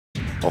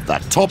of the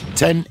top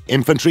 10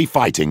 infantry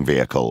fighting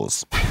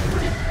vehicles.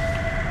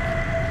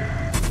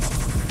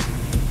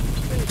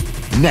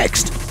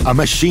 Next, a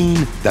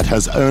machine that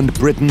has earned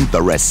Britain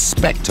the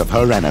respect of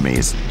her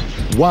enemies.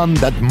 One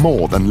that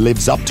more than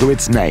lives up to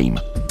its name.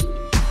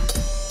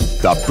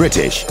 The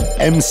British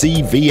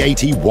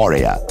MC-V80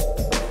 Warrior.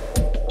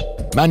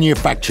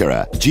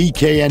 Manufacturer,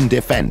 GKN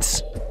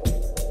Defence.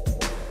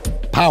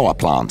 Power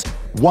plant,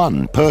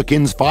 1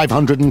 Perkins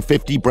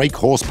 550 brake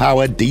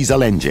horsepower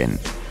diesel engine.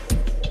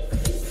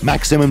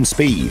 Maximum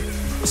speed,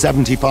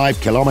 75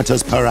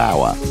 kilometers per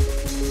hour.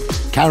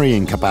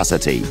 Carrying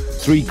capacity,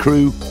 3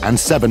 crew and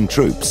 7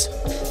 troops.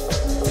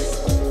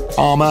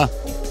 Armour,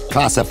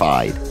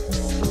 classified.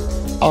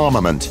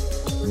 Armament,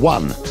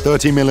 1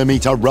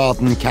 30mm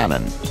Radon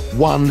cannon,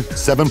 1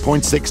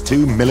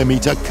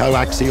 7.62mm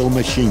coaxial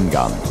machine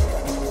gun.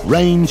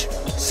 Range,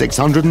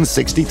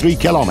 663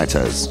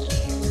 kilometers.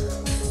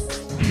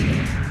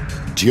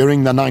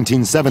 During the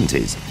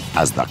 1970s,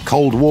 as the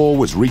Cold War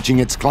was reaching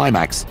its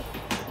climax,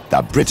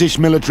 the British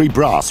military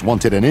brass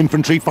wanted an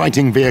infantry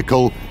fighting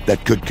vehicle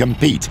that could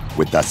compete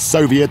with the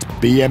Soviet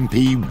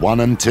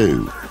BMP-1 and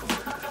 2.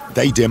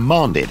 They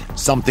demanded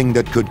something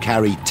that could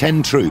carry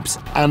 10 troops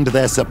and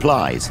their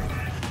supplies,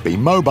 be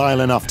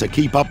mobile enough to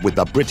keep up with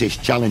the British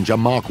Challenger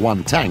Mark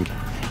I tank,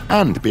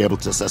 and be able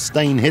to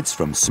sustain hits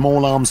from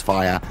small arms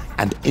fire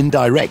and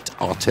indirect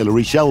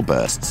artillery shell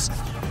bursts.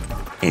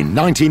 In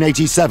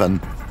 1987,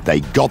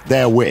 they got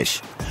their wish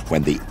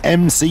when the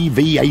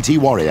MC-V80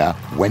 Warrior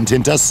went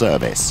into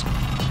service.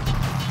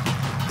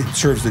 It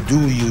serves the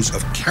dual use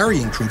of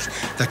carrying troops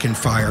that can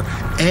fire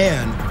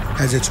and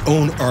has its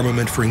own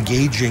armament for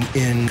engaging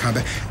in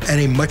combat, and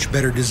a much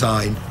better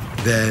design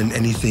than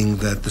anything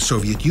that the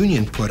Soviet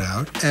Union put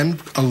out, and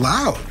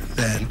allowed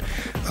then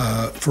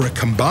for a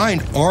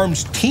combined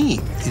arms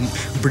team in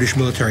the British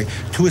military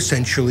to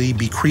essentially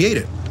be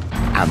created.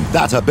 And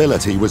that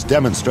ability was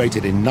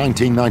demonstrated in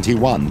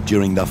 1991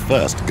 during the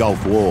First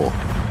Gulf War.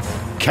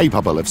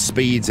 Capable of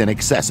speeds in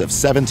excess of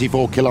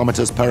 74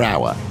 kilometers per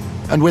hour,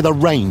 and with a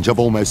range of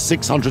almost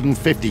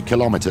 650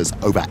 kilometers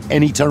over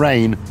any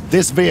terrain,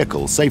 this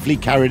vehicle safely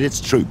carried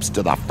its troops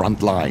to the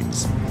front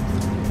lines.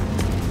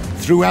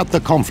 Throughout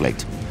the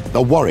conflict,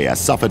 the Warrior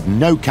suffered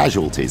no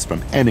casualties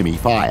from enemy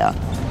fire.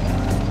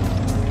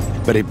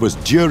 But it was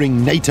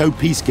during NATO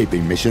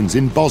peacekeeping missions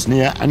in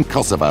Bosnia and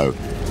Kosovo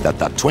that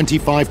the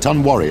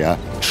 25-ton Warrior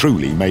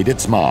truly made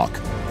its mark.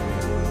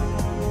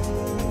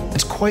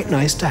 It's quite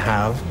nice to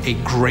have a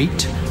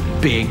great,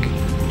 big,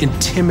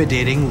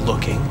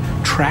 intimidating-looking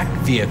tracked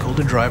vehicle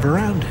to drive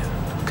around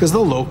in, because the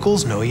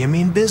locals know you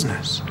mean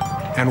business.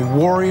 And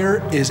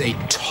Warrior is a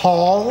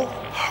tall,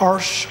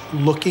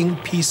 harsh-looking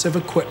piece of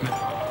equipment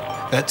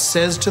that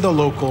says to the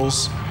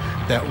locals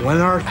that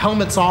when our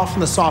helmet's off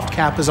and the soft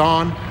cap is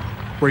on,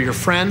 we're your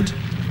friend,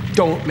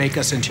 don't make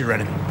us into your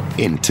enemy.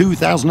 In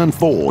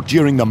 2004,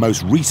 during the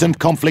most recent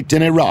conflict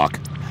in Iraq,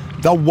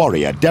 the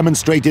Warrior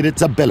demonstrated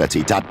its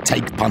ability to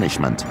take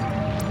punishment.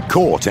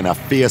 Caught in a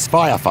fierce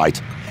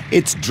firefight,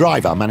 its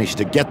driver managed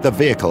to get the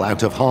vehicle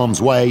out of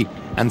harm's way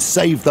and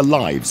save the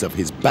lives of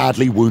his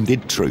badly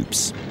wounded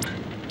troops.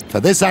 For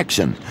this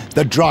action,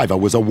 the driver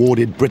was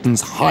awarded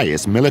Britain's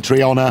highest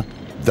military honour,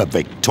 the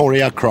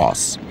Victoria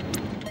Cross.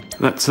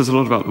 That says a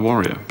lot about the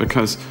Warrior,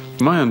 because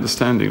from my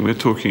understanding, we're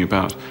talking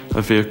about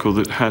a vehicle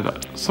that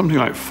had something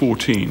like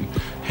 14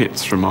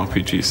 hits from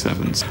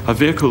RPG-7s. A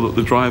vehicle that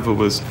the driver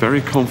was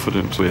very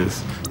confident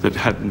with, that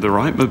had the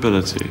right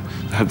mobility,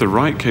 had the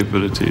right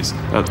capabilities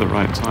at the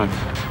right time.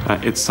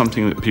 It's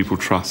something that people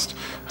trust.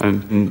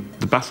 And in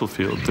the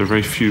battlefield, there are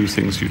very few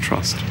things you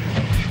trust.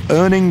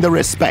 Earning the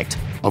respect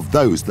of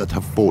those that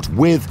have fought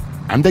with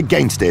and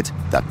against it,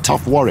 the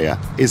tough Warrior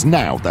is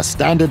now the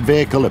standard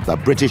vehicle of the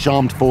British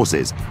Armed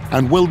Forces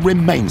and will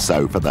remain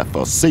so for the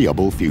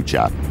foreseeable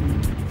future.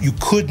 You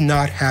could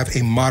not have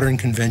a modern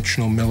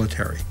conventional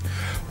military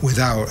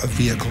without a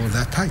vehicle of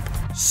that type.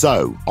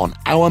 So, on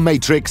our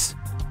matrix,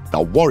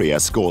 the Warrior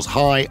scores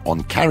high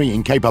on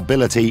carrying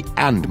capability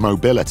and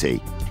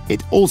mobility.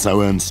 It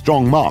also earns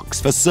strong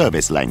marks for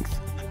service length.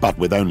 But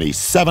with only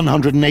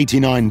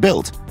 789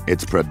 built,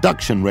 its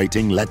production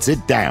rating lets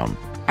it down,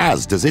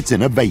 as does its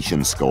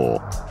innovation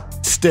score.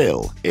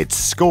 Still, its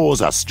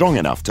scores are strong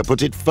enough to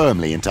put it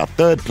firmly into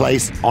third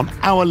place on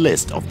our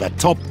list of the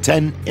top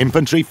 10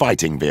 infantry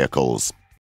fighting vehicles.